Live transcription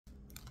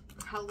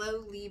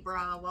Hello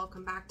Libra,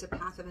 welcome back to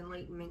Path of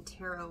Enlightenment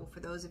Tarot. For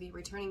those of you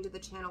returning to the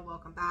channel,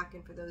 welcome back,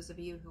 and for those of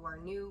you who are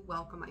new,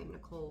 welcome. I am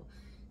Nicole.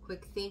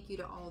 Quick thank you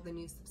to all the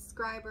new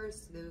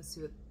subscribers, to those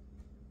who have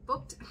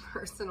booked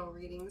personal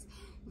readings,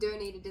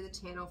 donated to the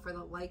channel, for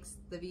the likes,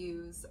 the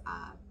views,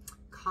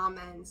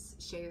 comments,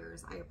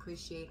 shares. I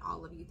appreciate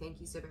all of you.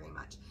 Thank you so very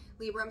much.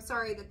 Libra, I'm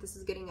sorry that this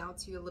is getting out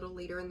to you a little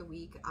later in the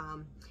week.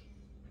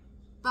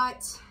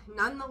 But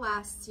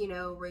nonetheless, you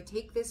know,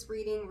 take this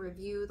reading,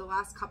 review the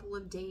last couple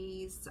of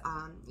days,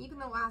 even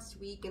the last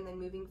week, and then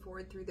moving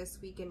forward through this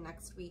week and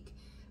next week.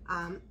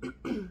 I'm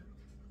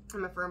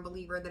a firm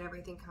believer that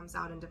everything comes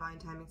out in divine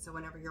timing, so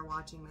whenever you're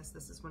watching this,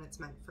 this is when it's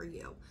meant for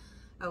you.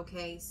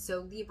 Okay, so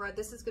Libra,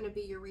 this is going to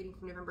be your reading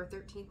from November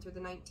 13th through the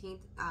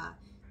 19th.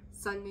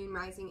 Sun, Moon,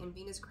 Rising, and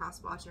Venus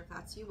cross watch. And if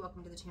that's you,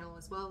 welcome to the channel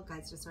as well.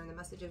 Guides discern the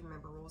messages.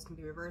 Remember, roles can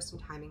be reversed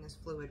and timing is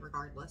fluid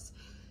regardless.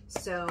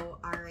 So,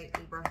 all right,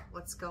 Libra,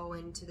 let's go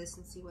into this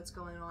and see what's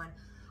going on.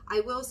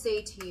 I will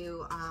say to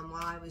you,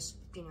 while I was,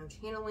 you know,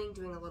 channeling,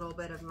 doing a little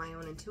bit of my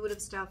own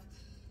intuitive stuff,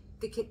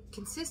 the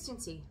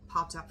consistency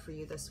popped up for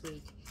you this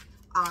week.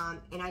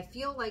 And I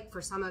feel like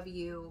for some of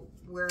you,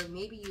 where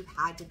maybe you've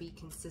had to be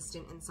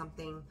consistent in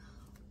something,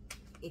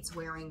 it's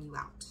wearing you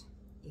out.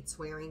 It's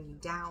wearing you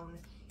down.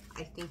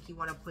 I think you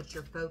want to put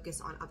your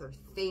focus on other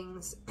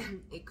things.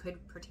 It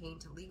could pertain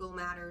to legal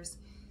matters.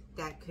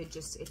 That could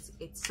just,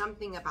 it's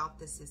something about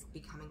this is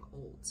becoming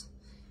old.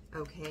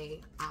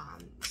 Okay,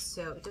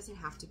 so it doesn't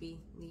have to be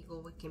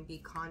legal. It can be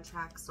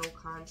contracts, soul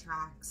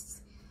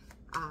contracts,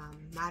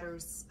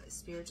 matters,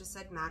 Spirit just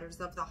said matters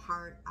of the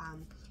heart.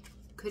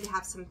 Could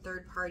have some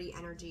third-party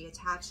energy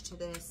attached to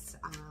this.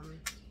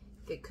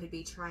 It could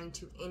be trying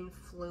to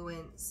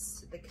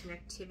influence the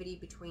connectivity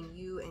between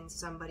you and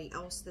somebody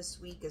else this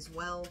week as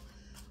well.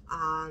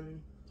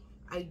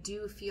 I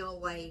do feel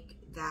like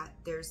that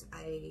there's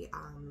a,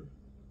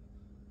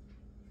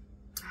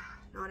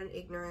 not an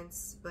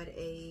ignorance, but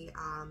a,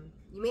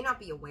 you may not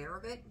be aware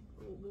of it.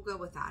 We'll go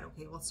with that.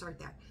 Okay, we'll start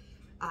there.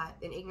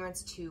 An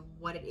ignorance to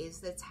what it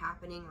is that's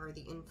happening, or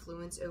the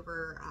influence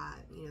over,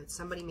 you know,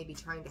 somebody may be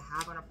trying to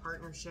have on a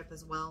partnership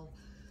as well.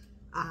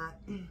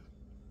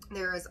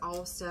 There is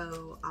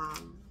also,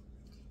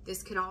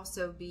 this could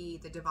also be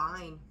the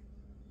divine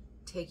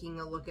taking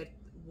a look at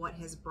what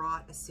has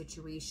brought a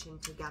situation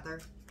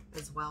together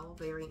as well.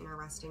 Very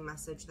interesting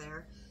message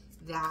there.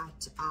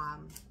 That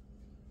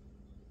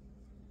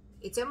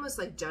it's almost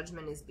like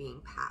judgment is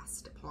being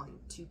passed upon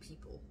two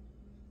people.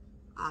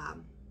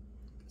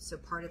 So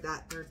part of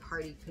that third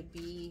party could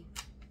be,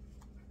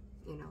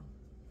 you know,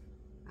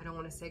 I don't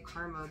want to say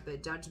karma,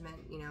 but judgment,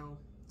 you know,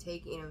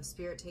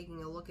 Spirit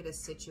taking a look at a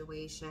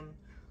situation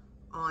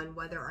on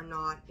whether or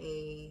not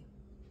a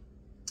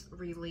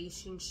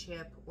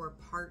relationship or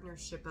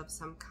partnership of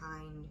some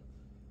kind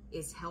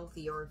is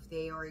healthy, or if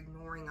they are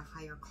ignoring a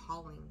higher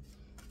calling.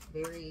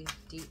 Very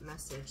deep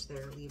message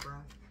there,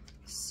 Libra.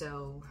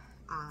 So,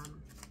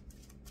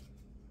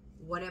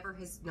 whatever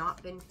has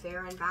not been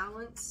fair and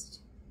balanced,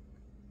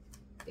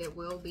 it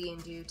will be in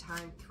due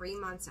time. 3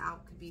 months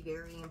out could be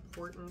very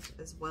important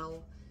as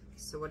well.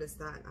 So what is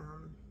that?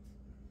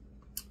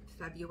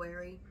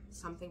 February,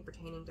 something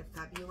pertaining to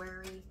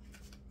February.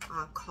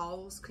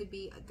 Calls could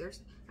be, I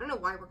don't know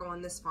why we're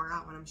going this far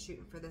out when I'm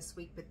shooting for this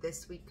week, but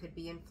this week could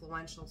be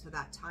influential to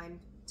that time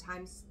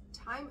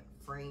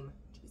frame.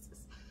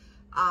 Jesus.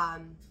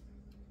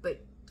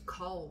 But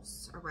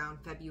calls around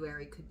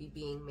February could be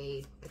being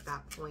made at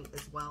that point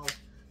as well.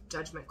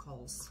 Judgment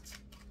calls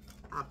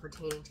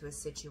pertaining to a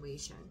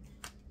situation.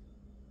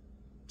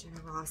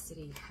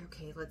 Generosity.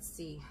 Okay, let's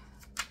see.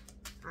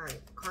 All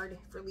right, card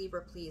for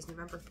Libra, please.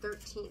 November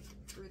 13th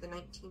through the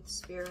 19th,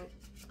 Spirit.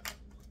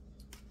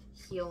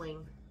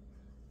 Healing.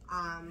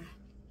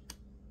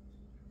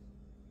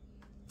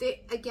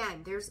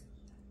 Again, there's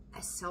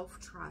a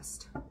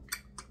self-trust.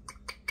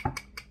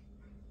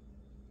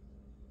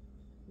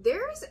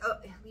 There's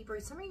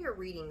Libra, some of your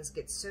readings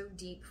get so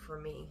deep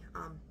for me.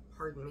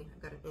 Pardon me,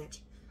 I've got an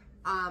itch.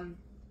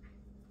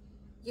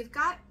 You've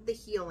got the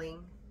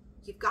healing.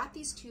 You've got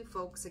these two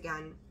folks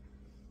again.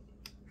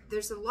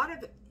 There's a lot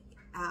of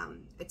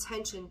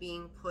attention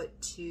being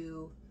put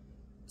to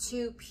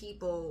two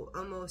people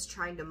almost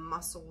trying to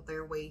muscle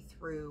their way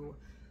through,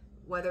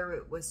 whether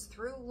it was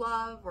through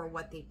love or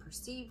what they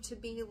perceived to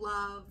be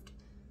loved,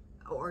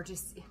 or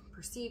just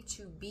perceived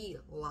to be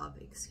love,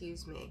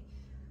 excuse me.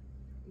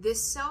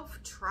 This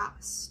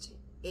self-trust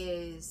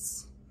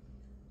is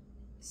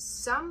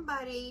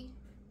somebody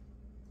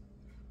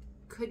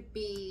could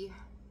be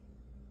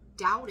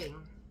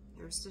doubting.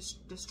 There's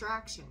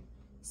distraction,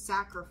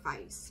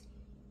 sacrifice.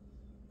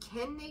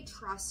 Can they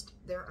trust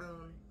their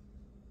own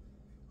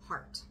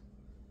heart?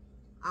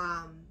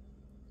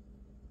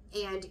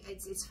 And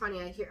it's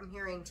funny, I'm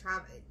hearing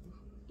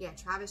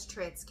Travis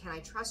Tritt's, can I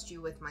trust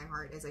you with my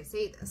heart, as I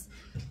say this.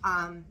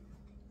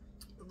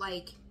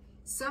 Like,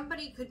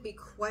 somebody could be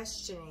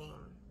questioning,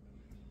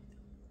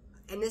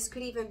 and this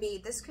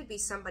could be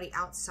somebody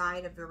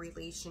outside of the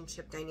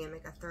relationship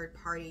dynamic, a third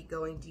party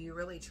going, do you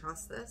really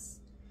trust this?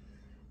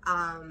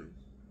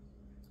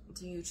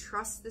 Do you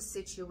trust the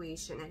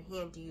situation at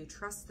hand? Do you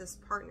trust this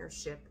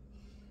partnership?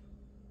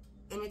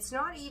 And it's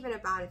not even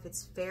about if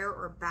it's fair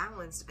or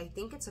balanced. I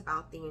think it's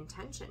about the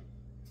intention.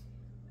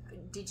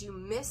 Did you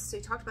miss, so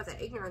we talked about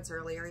that ignorance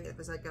earlier, it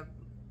was like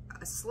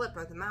a slip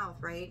of the mouth,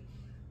 right?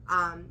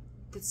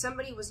 That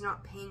somebody was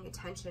not paying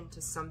attention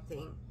to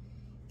something,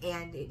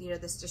 and you know,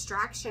 this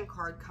distraction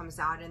card comes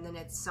out, and then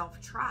it's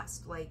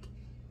self-trust. Like,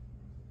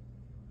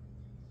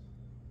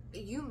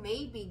 you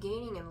may be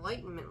gaining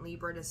enlightenment,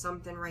 Libra, to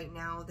something right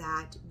now,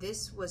 that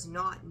this was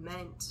not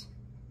meant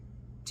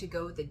to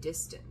go the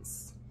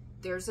distance.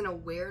 There's an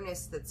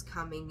awareness that's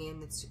coming in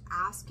that's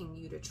asking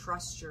you to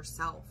trust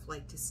yourself,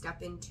 like to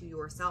step into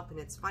yourself. And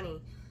it's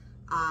funny,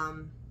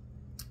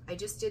 I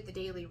just did the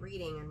daily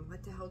reading, and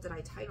what the hell did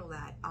I title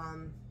that?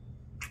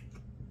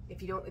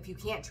 If you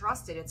can't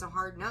trust it, it's a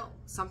hard no,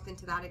 something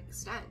to that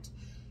extent.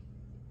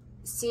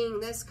 Seeing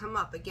this come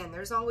up again,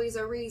 there's always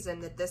a reason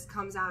that this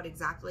comes out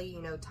exactly,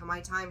 you know, to my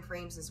time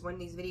frames is when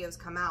these videos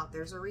come out.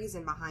 There's a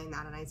reason behind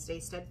that, and I stay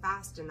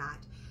steadfast in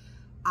that.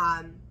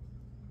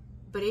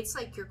 But it's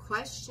like you're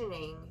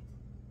questioning,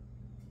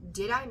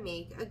 did I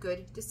make a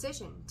good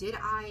decision? Did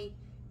I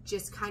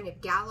just kind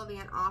of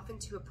gallivant off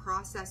into a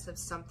process of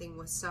something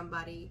with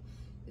somebody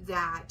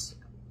that,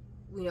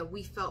 you know,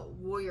 we felt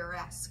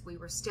warrior-esque? We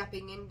were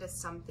stepping into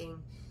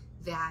something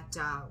that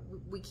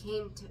we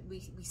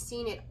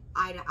seen it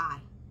eye to eye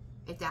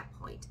at that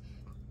point.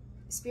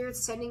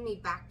 Spirit's sending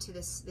me back to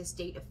this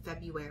date of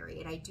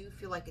February, and I do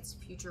feel like it's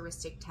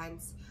futuristic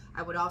tense.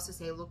 I would also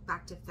say look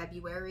back to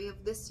February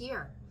of this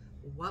year.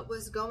 What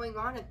was going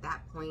on at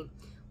that point?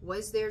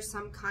 Was there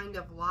some kind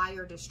of lie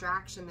or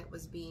distraction that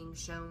was being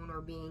shown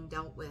or being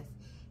dealt with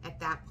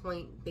at that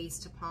point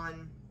based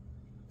upon,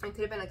 it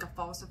could have been like a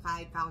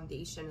falsified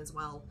foundation as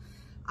well.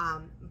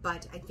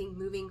 But I think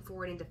moving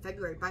forward into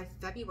February, by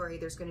February,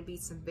 there's going to be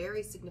some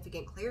very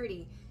significant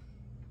clarity.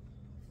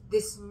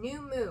 This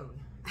new moon,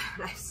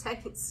 and I've said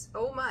it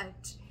so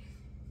much,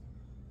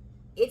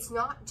 it's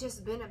not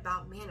just been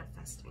about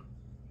manifesting.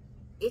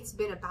 It's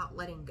been about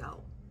letting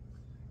go.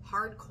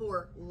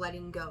 Hardcore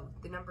letting go.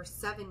 The number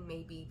 7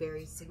 may be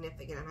very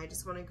significant, and I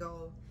just want to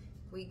go,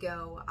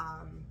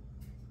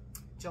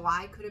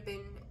 July could have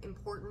been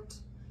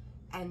important,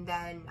 and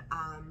then,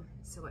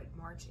 so what,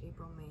 March,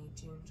 April, May,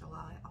 June,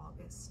 July,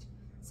 August,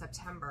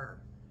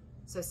 September.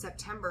 So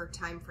September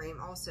time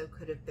frame also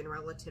could have been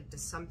relative to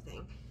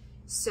something.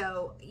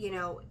 So, you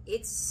know,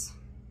 it's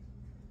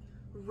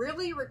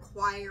really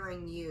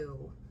requiring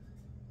you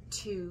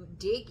to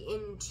dig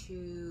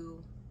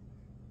into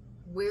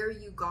where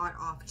you got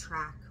off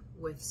track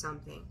with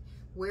something,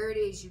 where it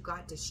is you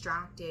got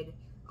distracted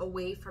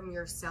away from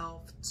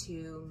yourself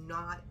to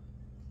not,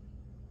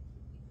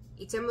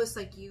 it's almost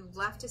like you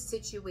left a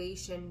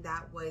situation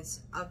that was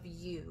of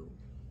you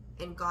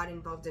and got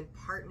involved in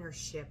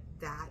partnership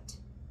that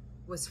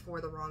was for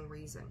the wrong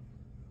reason.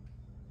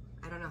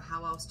 I don't know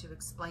how else to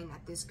explain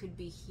that. This could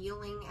be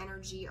healing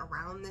energy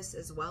around this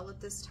as well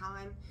at this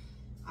time.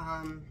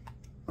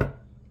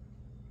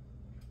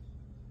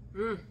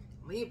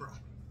 Libra.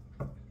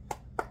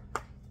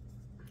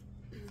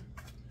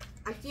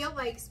 I feel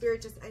like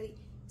Spirit just,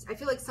 I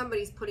feel like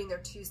somebody's putting their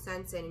 2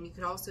 cents in, and you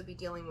could also be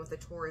dealing with a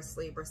Taurus,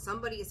 Libra.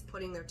 Somebody is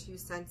putting their 2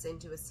 cents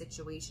into a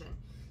situation.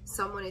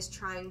 Someone is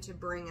trying to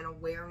bring an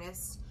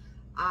awareness.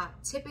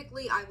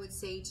 Typically, I would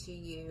say to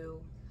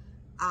you,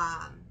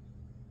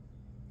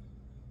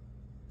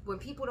 when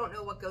people don't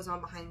know what goes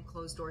on behind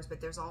closed doors, but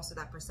there's also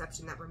that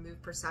perception, that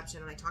removed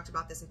perception, and I talked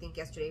about this, I think,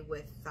 yesterday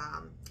with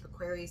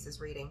Aquarius's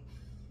reading,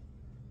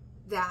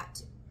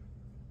 that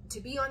to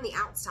be on the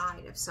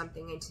outside of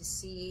something and to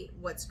see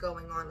what's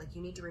going on, like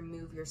you need to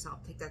remove yourself,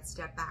 take that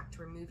step back to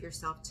remove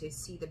yourself to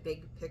see the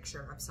big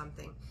picture of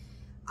something.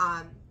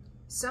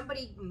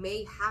 Somebody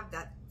may have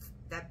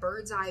that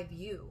bird's eye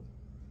view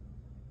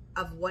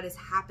of what is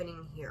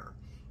happening here.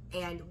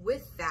 And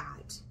with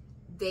that,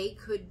 they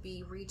could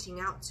be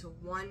reaching out to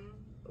one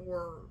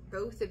or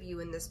both of you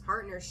in this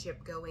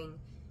partnership going,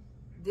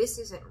 this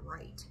isn't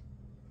right.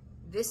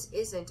 This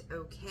isn't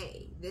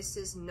okay. This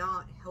is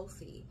not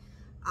healthy.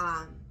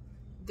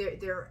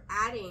 They're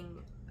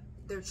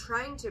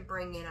trying to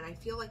bring in, and I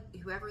feel like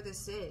whoever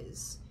this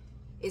is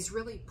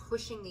really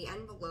pushing the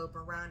envelope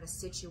around a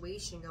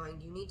situation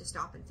going, you need to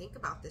stop and think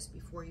about this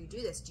before you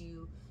do this. Do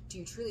you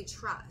truly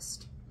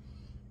trust?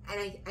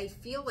 And I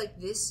feel like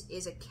this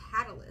is a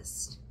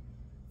catalyst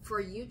for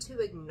you to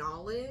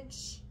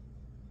acknowledge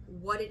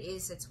what it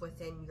is that's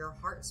within your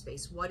heart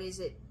space. What is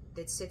it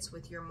that sits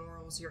with your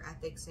morals, your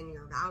ethics, and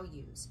your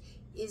values?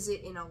 Is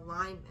it in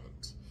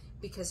alignment?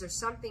 Because there's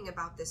something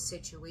about this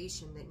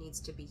situation that needs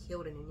to be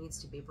healed, and it needs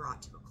to be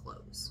brought to a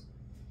close.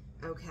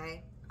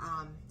 Okay?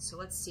 So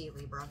let's see,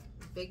 Libra.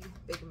 Big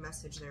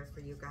message there for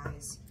you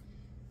guys.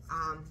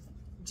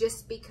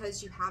 Just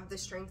because you have the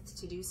strength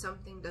to do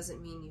something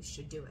doesn't mean you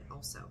should do it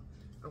also.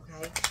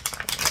 Okay?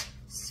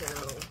 So,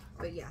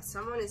 but yeah,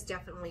 someone is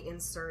definitely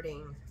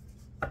inserting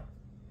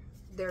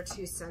their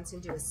 2 cents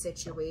into a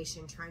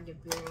situation, trying to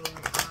bring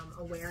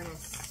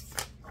awareness,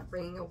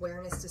 bringing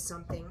awareness to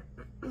something.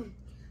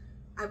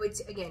 I would,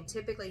 again,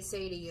 typically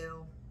say to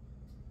you,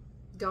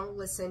 don't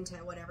listen to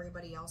what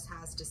everybody else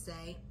has to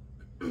say.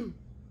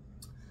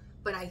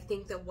 But I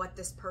think that what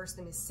this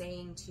person is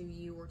saying to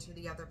you or to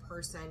the other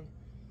person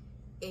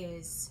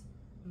is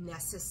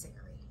necessary.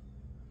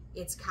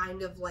 It's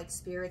kind of like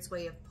Spirit's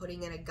way of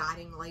putting in a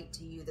guiding light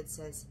to you that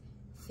says,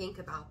 think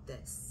about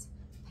this.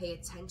 Pay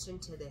attention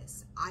to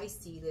this. I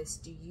see this.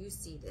 Do you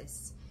see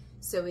this?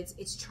 So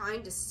it's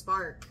trying to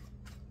spark,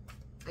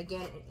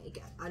 again,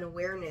 an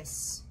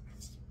awareness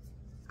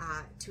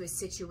to a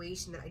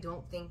situation that I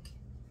don't think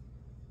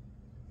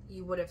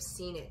you would have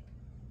seen it,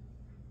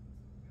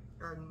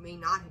 or may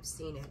not have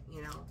seen it,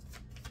 you know,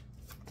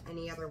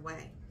 any other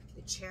way.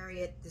 The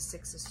Chariot, the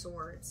Six of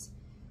Swords.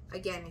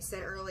 Again, I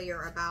said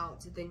earlier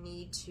about the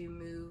need to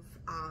move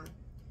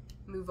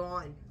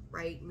on,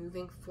 right?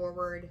 Moving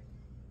forward.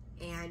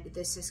 And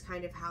this is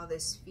kind of how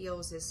this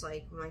feels, is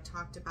like when I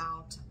talked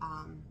about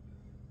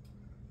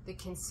the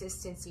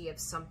consistency of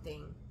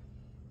something,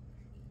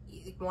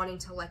 wanting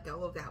to let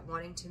go of that,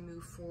 wanting to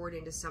move forward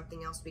into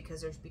something else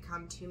because there's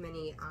become too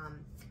many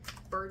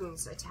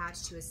burdens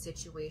attached to a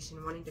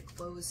situation, wanting to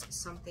close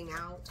something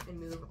out and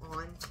move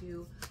on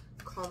to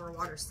calmer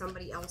water.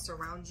 Somebody else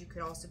around you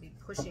could also be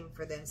pushing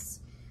for this.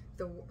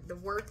 The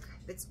work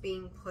that's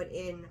being put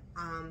in,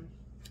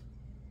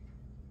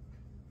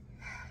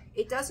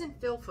 it doesn't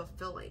feel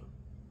fulfilling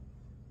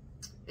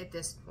at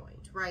this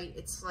point, right?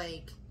 It's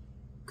like,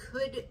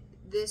 could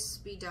this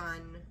be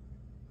done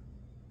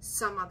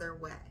some other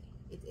way?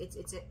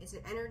 It's an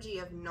energy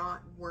of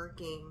not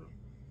working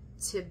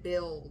to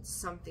build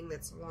something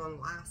that's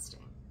long-lasting.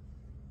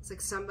 It's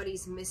like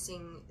somebody's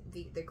missing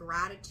the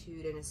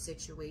gratitude in a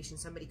situation.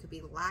 Somebody could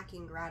be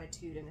lacking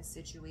gratitude in a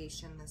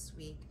situation this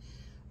week.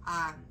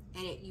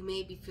 And you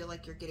maybe feel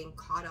like you're getting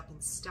caught up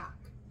and stuck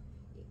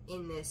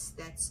in this.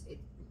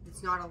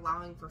 It's not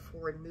allowing for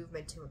forward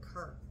movement to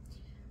occur.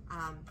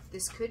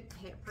 This could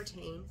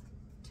pertain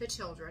to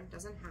children,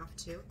 doesn't have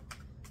to.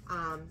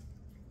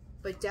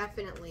 But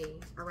definitely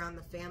around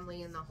the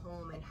family and the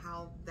home and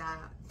how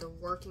the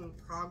working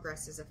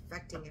progress is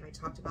affecting it. I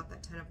talked about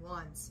that 10 of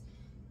Wands.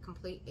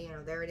 Complete, you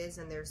know, there it is,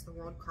 and there's the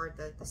World card,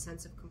 the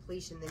sense of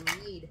completion, the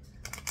need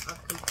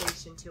of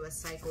completion to a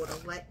cycle,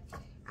 to let,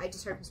 I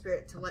just heard from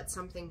Spirit, to let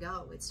something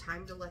go. It's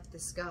time to let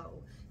this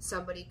go.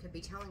 Somebody could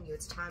be telling you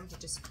it's time to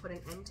just put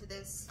an end to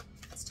this.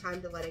 It's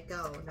time to let it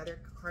go. Another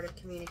card of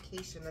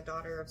communication, the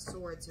Daughter of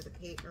Swords, or the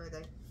Page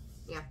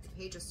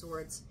of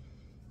Swords.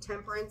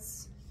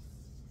 Temperance,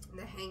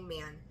 the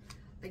Hangman.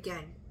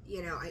 Again,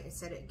 you know, I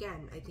said it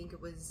again. I think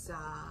it was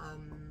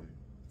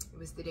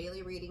the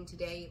daily reading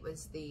today. It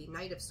was the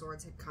Knight of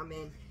Swords had come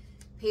in.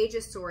 Page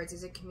of Swords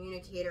is a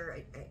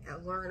communicator, a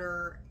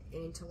learner,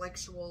 an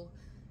intellectual,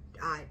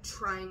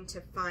 trying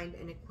to find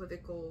an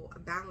equivocal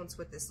balance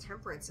with this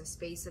Temperance, a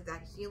space of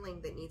that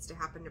healing that needs to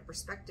happen, a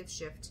perspective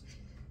shift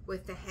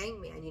with the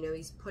Hangman. You know,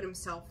 he's put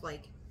himself,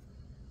 like,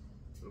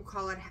 we'll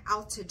call it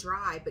out to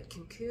dry, but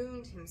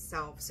cocooned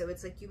himself. So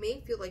it's like you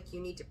may feel like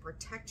you need to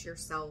protect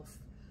yourself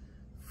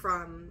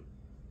from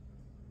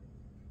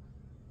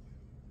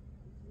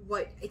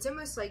what, it's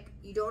almost like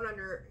you don't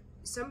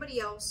somebody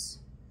else,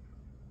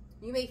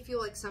 you may feel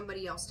like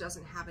somebody else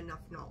doesn't have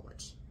enough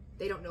knowledge.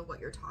 They don't know what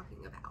you're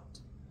talking about,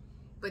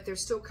 but they're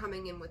still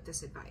coming in with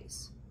this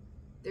advice.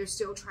 They're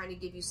still trying to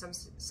give you some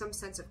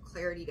sense of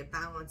clarity to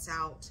balance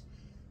out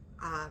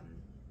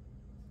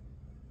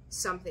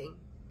something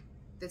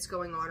that's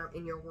going on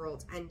in your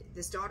world. And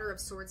this Daughter of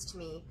Swords, to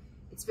me,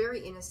 it's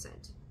very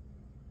innocent.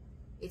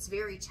 It's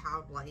very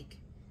childlike.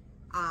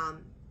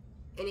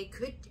 And it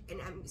could, and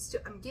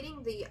I'm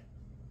getting the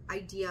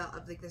idea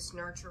of like this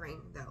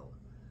nurturing though.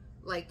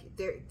 Like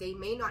they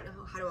may not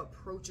know how to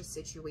approach a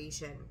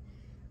situation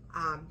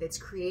that's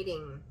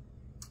creating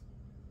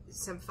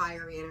some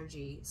fiery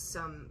energy,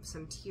 some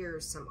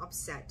tears, some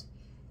upset.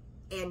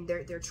 And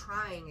they're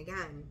trying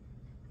again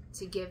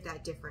to give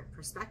that different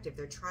perspective.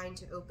 They're trying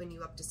to open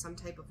you up to some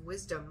type of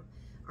wisdom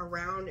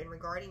around and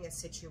regarding a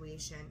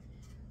situation.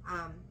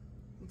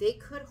 They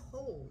could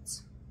hold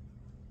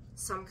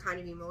some kind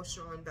of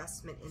emotional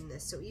investment in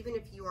this. So even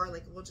if you are,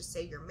 like, we'll just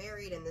say you're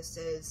married and this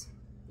is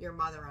your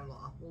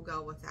mother-in-law, we'll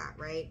go with that,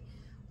 right?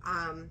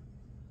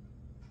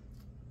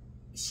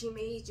 She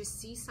may just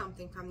see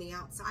something from the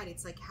outside.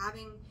 It's like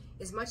having,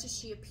 as much as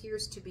she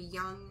appears to be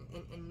young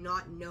and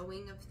not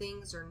knowing of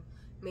things, or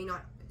may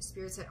not,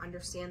 Spirit said,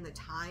 understand the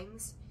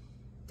times,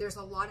 there's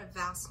a lot of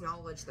vast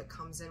knowledge that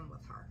comes in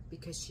with her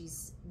because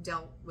she's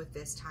dealt with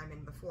this time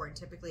and before. And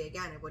typically,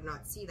 again, I would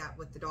not see that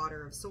with the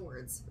Daughter of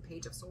Swords, the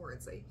Page of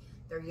Swords.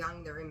 They're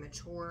young, they're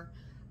immature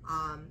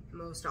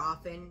most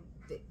often,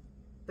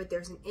 but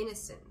there's an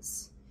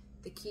innocence.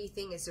 The key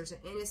thing is there's an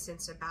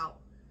innocence about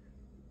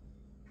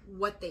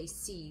what they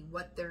see,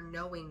 what they're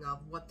knowing of,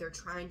 what they're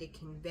trying to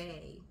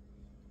convey.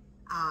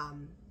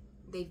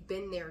 They've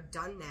been there,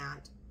 done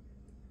that.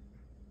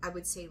 I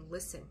would say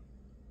listen.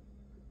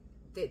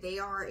 They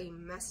are a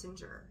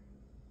messenger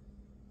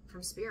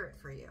from Spirit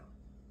for you.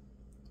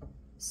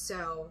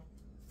 So,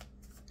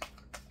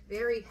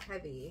 very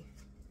heavy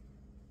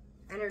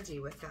energy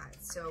with that.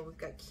 So we've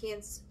got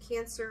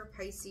Cancer,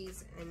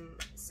 Pisces, and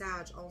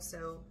Sag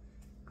also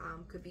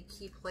could be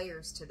key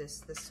players to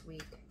this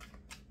week.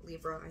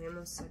 Libra, I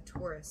almost said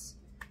Taurus.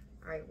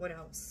 All right, what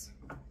else?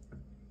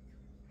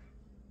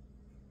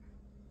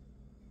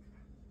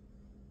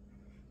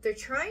 They're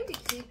trying to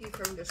keep you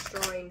from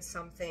destroying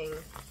something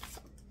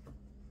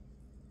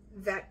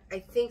that I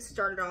think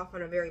started off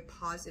on a very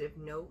positive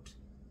note.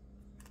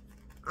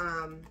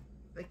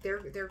 Like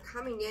they're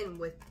coming in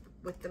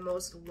with the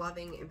most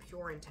loving and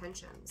pure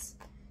intentions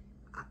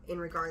in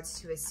regards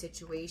to a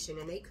situation,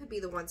 and they could be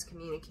the ones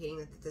communicating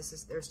that it's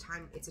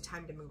a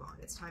time to move on.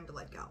 It's time to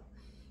let go.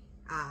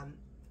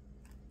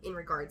 In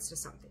regards to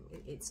something,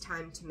 it's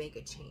time to make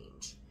a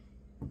change.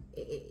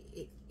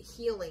 The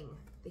healing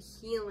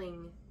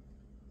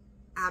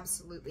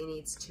absolutely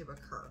needs to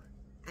occur,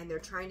 and they're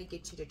trying to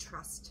get you to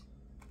trust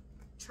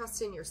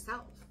in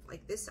yourself.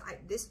 Like this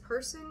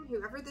person,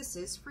 whoever this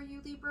is for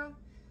you, Libra,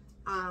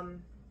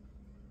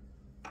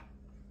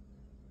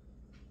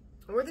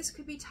 or this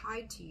could be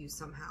tied to you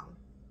somehow.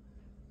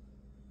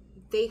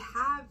 They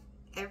have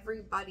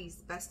everybody's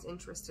best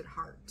interest at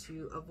heart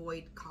to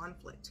avoid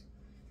conflict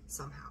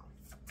somehow.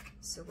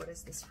 So what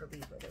is this for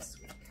Libra this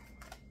week?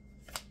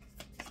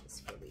 What is this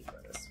for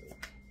Libra this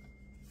week?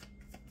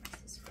 What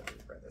is this for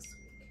Libra this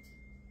week?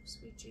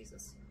 Sweet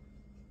Jesus.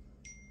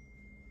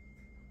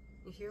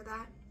 You hear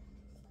that?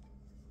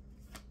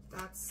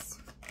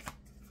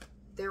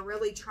 They're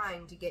really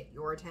trying to get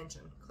your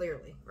attention,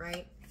 clearly,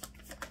 right?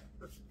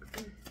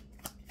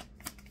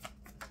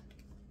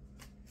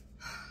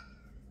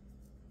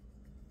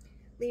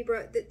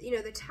 Libra,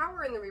 the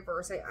Tower in the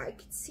reverse, I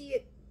could see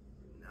it.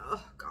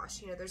 Oh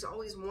gosh, there's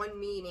always one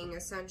meaning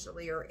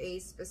essentially, or a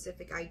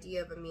specific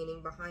idea of a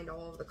meaning behind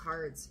all of the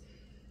cards.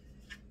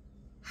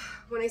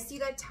 When I see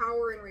that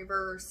Tower in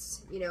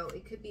reverse,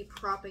 it could be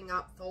propping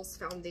up false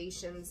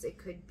foundations. It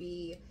could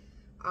be,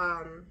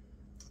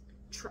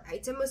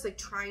 it's almost like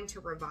trying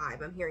to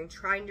revive. I'm hearing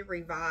trying to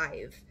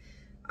revive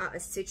a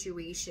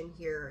situation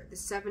here. The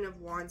Seven of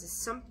Wands is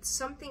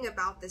something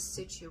about this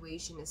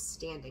situation is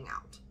standing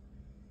out.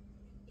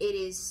 It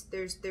is,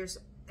 there's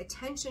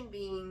attention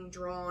being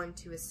drawn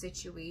to a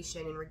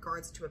situation in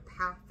regards to a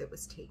path that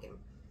was taken.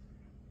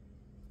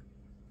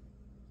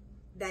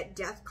 That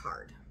Death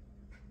card,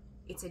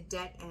 it's a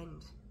dead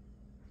end.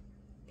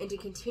 And to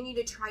continue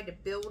to try to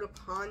build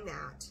upon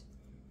that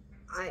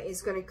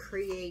is going to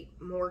create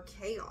more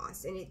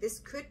chaos. And this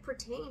could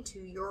pertain to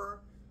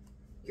your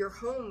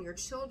home, your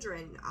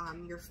children,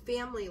 your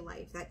family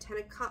life, that Ten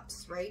of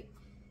Cups, right?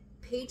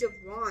 Page of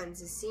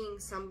Wands is seeing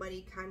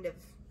somebody kind of,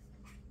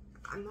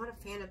 I'm not a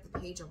fan of the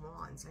Page of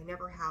Wands. I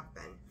never have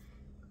been,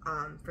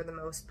 for the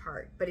most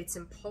part. But it's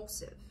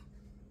impulsive.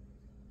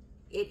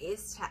 It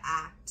is to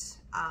act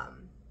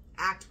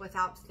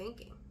without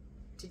thinking.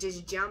 To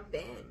just jump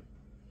in.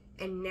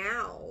 And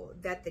now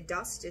that the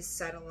dust is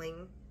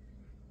settling,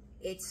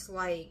 it's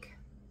like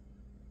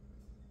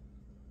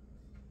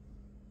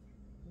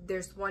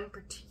there's one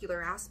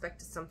particular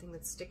aspect of something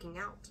that's sticking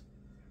out.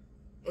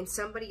 And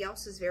somebody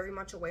else is very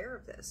much aware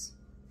of this.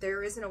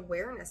 There is an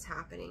awareness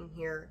happening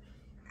here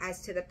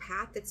as to the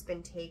path that's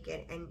been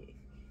taken, and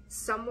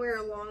somewhere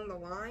along the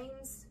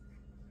lines,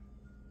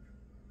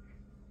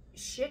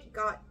 shit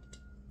got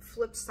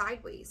flipped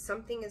sideways.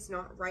 Something is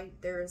not right.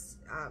 There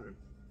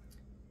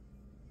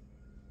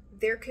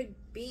could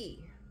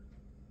be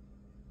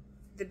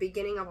the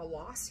beginning of a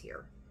loss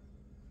here,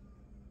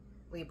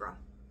 Libra.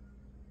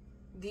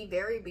 The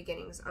very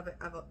beginnings of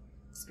a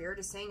Spirit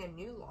is saying a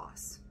new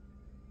loss.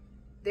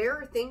 There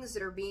are things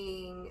that are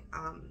being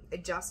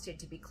adjusted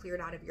to be cleared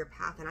out of your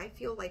path. And I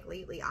feel like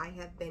lately I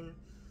have been,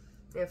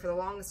 for the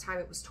longest time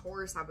it was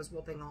Taurus I was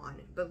whooping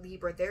on. But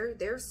Libra,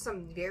 there's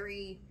some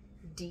very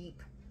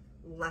deep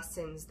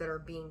lessons that are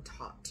being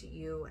taught to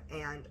you.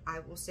 And I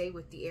will say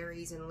with the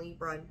Aries and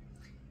Libra,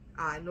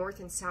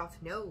 North and South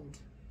Node,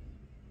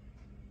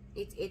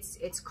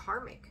 it's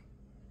karmic.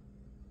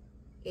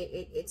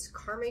 It's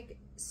karmic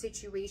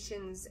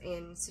situations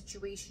and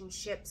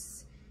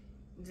situationships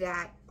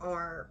that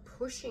are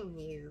pushing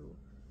you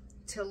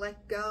to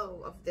let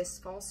go of this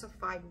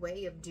falsified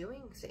way of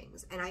doing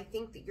things. And I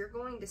think that you're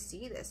going to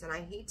see this. And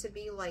I hate to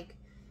be like,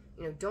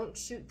 don't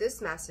shoot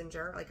this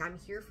messenger. Like, I'm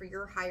here for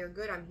your higher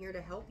good. I'm here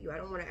to help you. I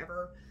don't want to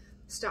ever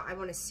stop. I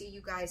want to see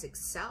you guys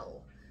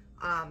excel.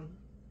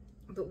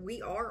 But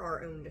we are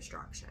our own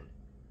destruction.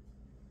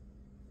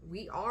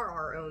 We are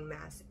our own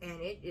mess. And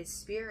it is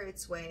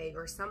Spirit's way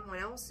or someone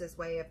else's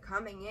way of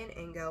coming in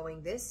and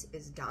going, this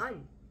is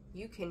done.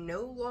 You can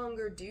no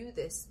longer do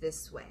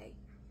this way.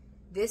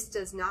 This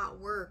does not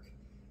work.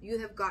 You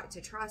have got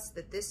to trust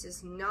that this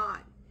is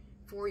not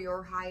for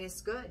your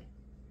highest good.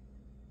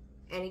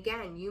 And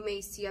again, you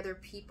may see other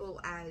people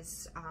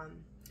as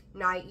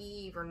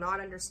naive or not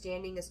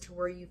understanding as to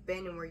where you've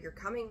been and where you're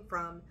coming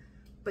from,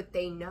 but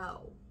they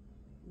know.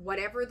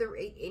 Whatever and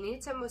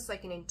it's almost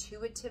like an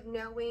intuitive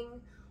knowing,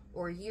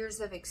 or years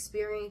of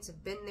experience.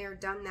 I've been there,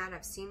 done that.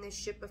 I've seen this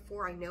shit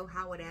before. I know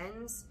how it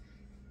ends.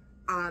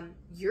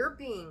 You're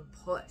being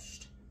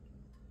pushed.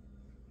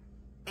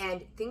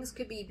 And things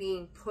could be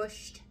being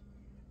pushed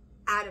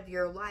out of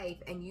your life,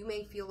 and you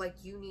may feel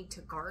like you need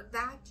to guard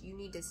that. You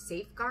need to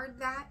safeguard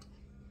that.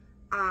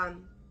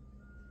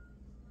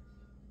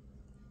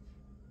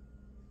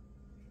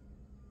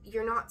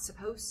 You're not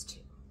supposed to.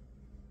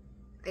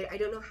 I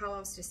don't know how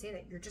else to say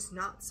that. You're just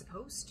not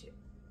supposed to.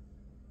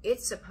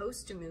 It's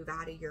supposed to move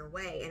out of your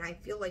way. And I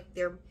feel like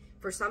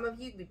for some of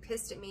you, you'd be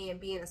pissed at me and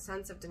be in a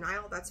sense of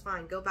denial. That's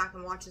fine. Go back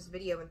and watch this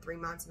video in 3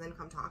 months and then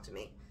come talk to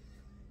me.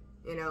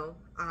 You know,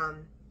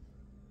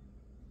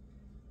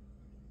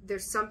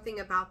 there's something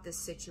about this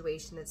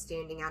situation that's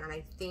standing out. And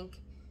I think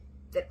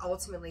that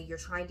ultimately you're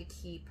trying to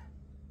keep,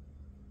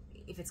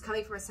 if it's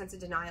coming from a sense of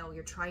denial,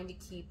 you're trying to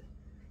keep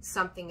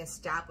something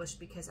established,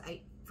 because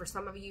for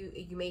some of you,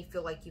 you may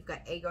feel like you've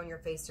got egg on your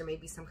face. There may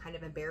be some kind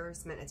of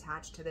embarrassment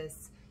attached to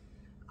this,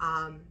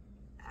 a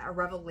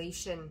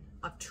revelation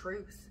of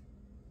truth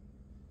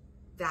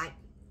that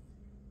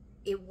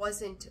it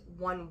wasn't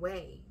one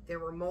way. There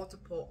were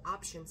multiple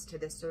options to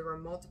this. There were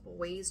multiple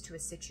ways to a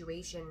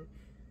situation,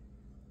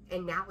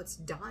 and now it's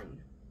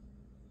done.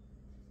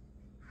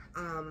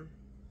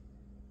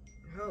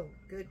 Oh,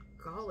 good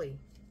golly.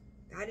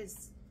 That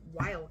is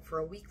wild for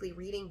a weekly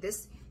reading.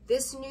 This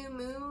new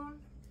moon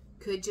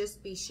could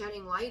just be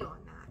shedding light on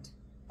that.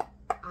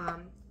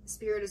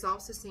 Spirit is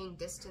also saying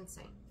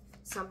distancing.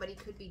 Somebody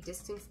could be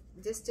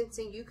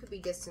distancing. You could be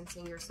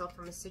distancing yourself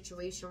from a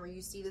situation where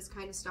you see this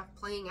kind of stuff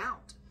playing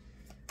out.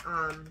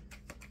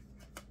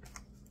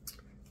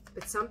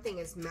 But something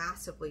is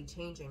massively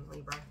changing,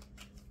 Libra.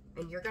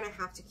 And you're going to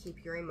have to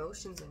keep your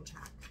emotions in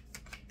check.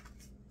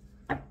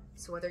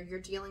 So whether you're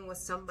dealing with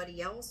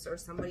somebody else or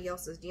somebody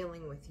else is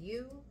dealing with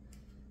you,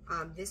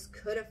 this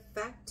could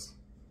affect,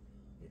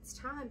 it's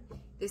time,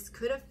 this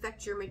could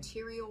affect your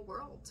material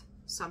world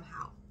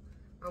somehow,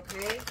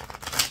 okay?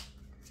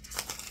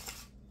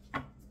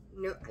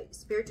 No,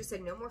 Spirit just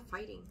said no more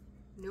fighting,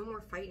 no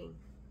more fighting.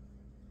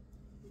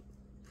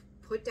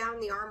 Put down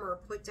the armor,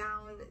 put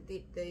down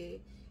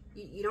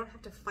you don't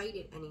have to fight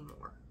it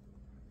anymore.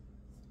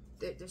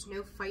 There's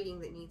no fighting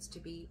that needs to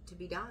be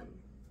done.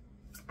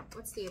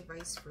 What's the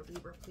advice for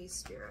Libra, please,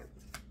 Spirit?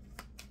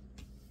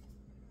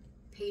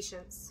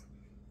 Patience.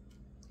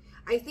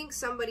 I think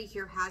somebody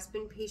here has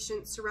been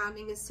patient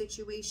surrounding a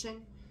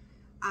situation,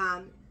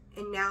 and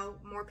now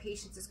more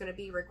patience is going to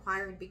be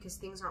required because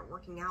things aren't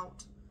working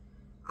out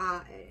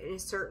in a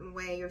certain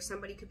way, or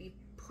somebody could be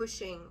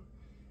pushing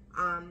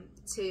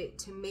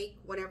to make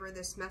whatever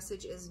this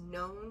message is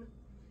known.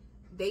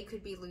 They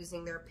could be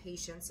losing their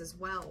patience as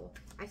well.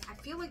 I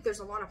feel like there's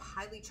a lot of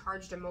highly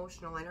charged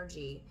emotional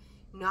energy,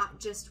 not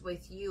just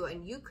with you,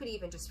 and you could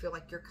even just feel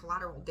like you're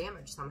collateral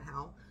damage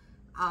somehow.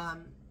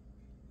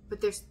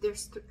 But there's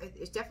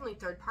definitely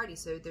third party.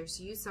 So there's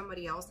you,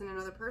 somebody else, and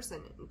another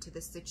person to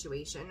this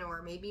situation,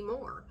 or maybe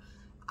more.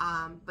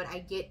 But I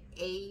get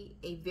a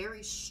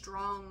very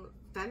strong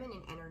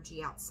feminine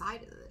energy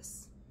outside of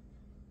this.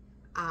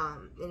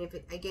 And if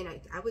it, again,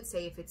 I would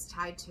say if it's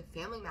tied to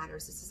family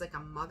matters, this is like a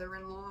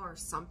mother-in-law or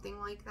something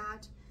like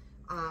that.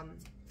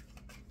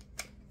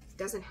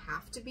 Doesn't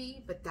have to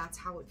be, but that's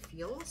how it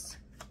feels.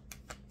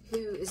 Who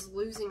is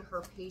losing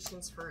her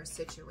patience for a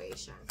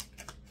situation.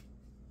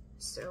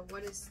 So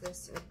what is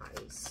this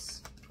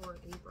advice for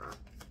Libra?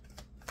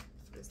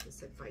 What is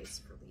this advice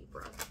for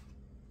Libra?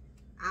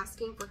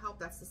 Asking for help.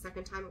 That's the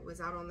second time it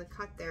was out on the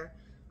cut there.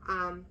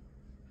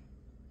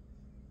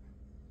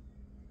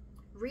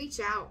 Reach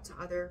out to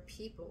other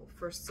people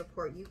for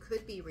support. You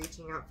could be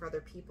reaching out for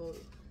other people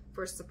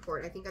for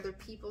support. I think other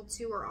people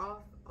too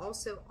are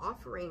also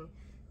offering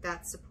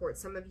that support.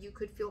 Some of you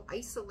could feel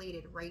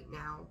isolated right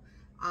now,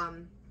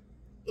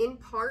 in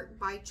part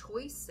by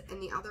choice,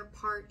 and the other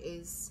part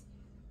is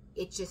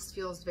it just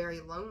feels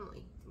very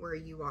lonely where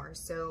you are.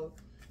 So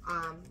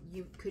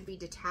you could be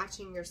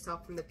detaching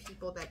yourself from the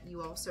people that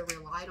you also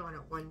relied on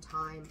at one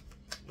time,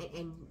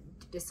 and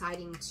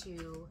deciding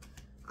to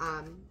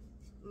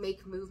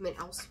make movement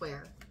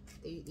elsewhere.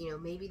 You know,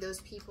 maybe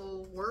those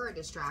people were a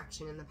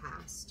distraction in the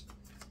past.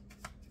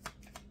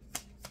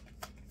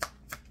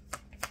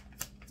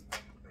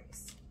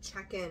 Nice.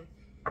 Check in.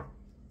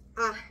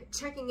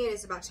 Checking in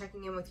is about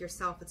checking in with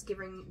yourself. It's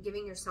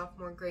giving yourself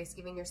more grace,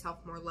 giving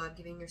yourself more love,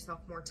 giving yourself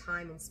more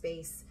time and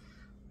space.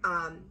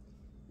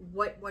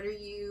 What are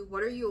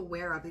you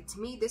aware of? To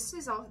me, this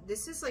is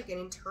like an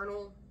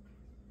internal.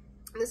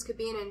 This could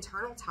be an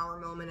internal tower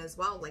moment as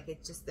well. Like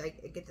it just, I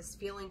get this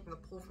feeling from the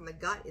pull from the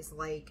gut is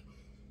like,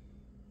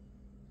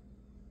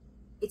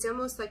 it's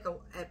almost like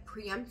a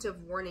preemptive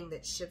warning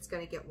that shit's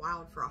going to get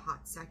wild for a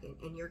hot second,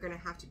 and you're going to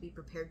have to be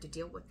prepared to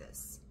deal with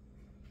this.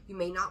 You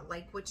may not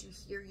like what you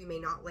hear. You may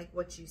not like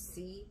what you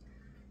see.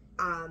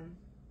 But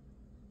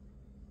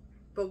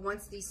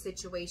once these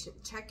situations,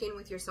 check in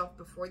with yourself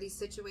before these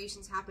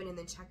situations happen, and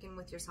then check in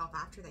with yourself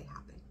after they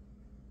happen.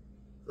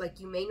 Like,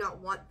 you may not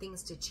want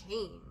things to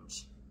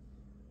change,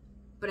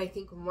 but I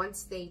think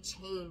once they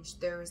change,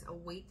 there's a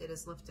weight that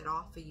is lifted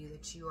off of you,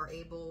 that you are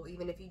able,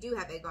 even if you do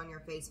have egg on your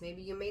face,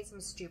 maybe you made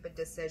some stupid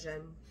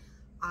decision,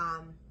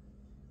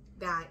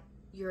 that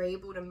you're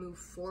able to move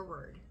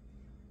forward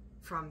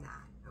from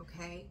that,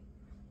 okay?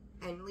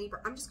 And Libra,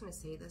 I'm just going to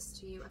say this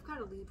to you. I've got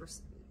a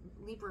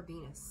Libra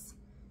Venus,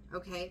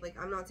 okay?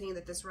 Like, I'm not saying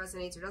that this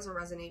resonates or doesn't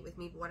resonate with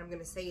me, but what I'm going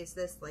to say is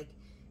this, like,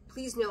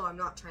 please know I'm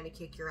not trying to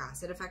kick your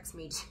ass. It affects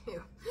me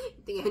too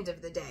at the end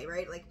of the day,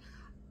 right? Like,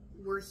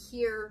 we're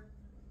here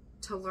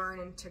to learn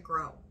and to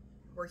grow.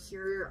 We're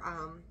here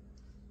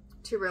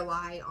to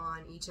rely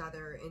on each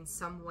other in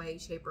some way,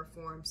 shape, or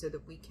form so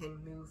that we can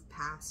move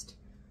past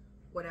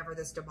whatever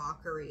this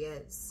debauchery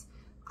is.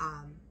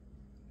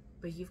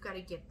 But you've got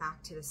to get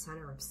back to the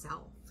center of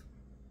self.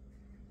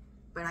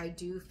 But I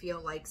do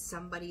feel like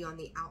somebody on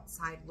the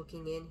outside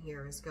looking in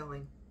here is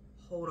going,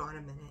 hold on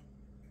a minute.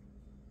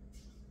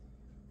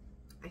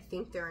 I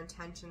think their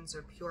intentions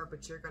are pure,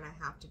 but you're going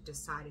to have to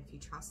decide if you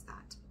trust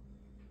that.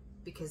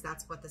 Because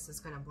that's what this is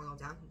going to boil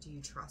down to. Do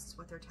you trust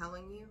what they're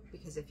telling you?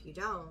 Because if you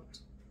don't,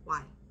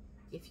 why?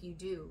 If you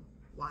do,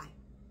 why?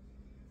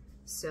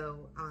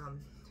 So,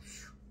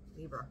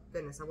 Libra,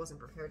 goodness, I wasn't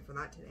prepared for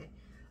that today.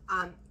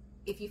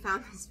 If you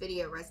found this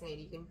video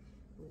resonated, you can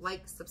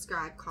like,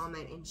 subscribe,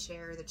 comment, and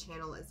share the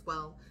channel as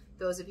well.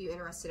 Those of you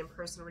interested in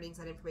personal readings,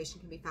 that information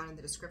can be found in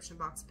the description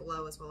box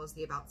below, as well as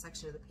the About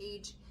section of the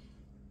page.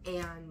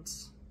 And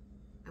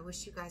I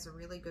wish you guys a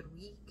really good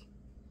week.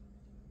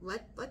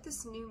 Let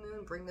this new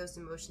moon bring those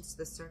emotions to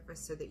the surface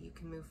so that you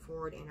can move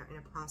forward in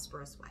a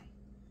prosperous way.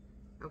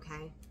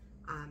 Okay?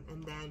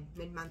 And then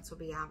mid-months will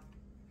be out.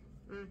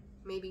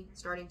 Maybe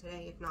starting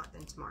today, if not,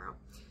 then tomorrow.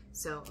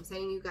 So I'm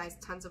sending you guys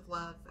tons of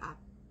love.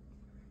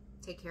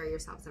 Take care of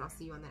yourselves, and I'll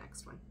see you on the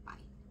next one. Bye.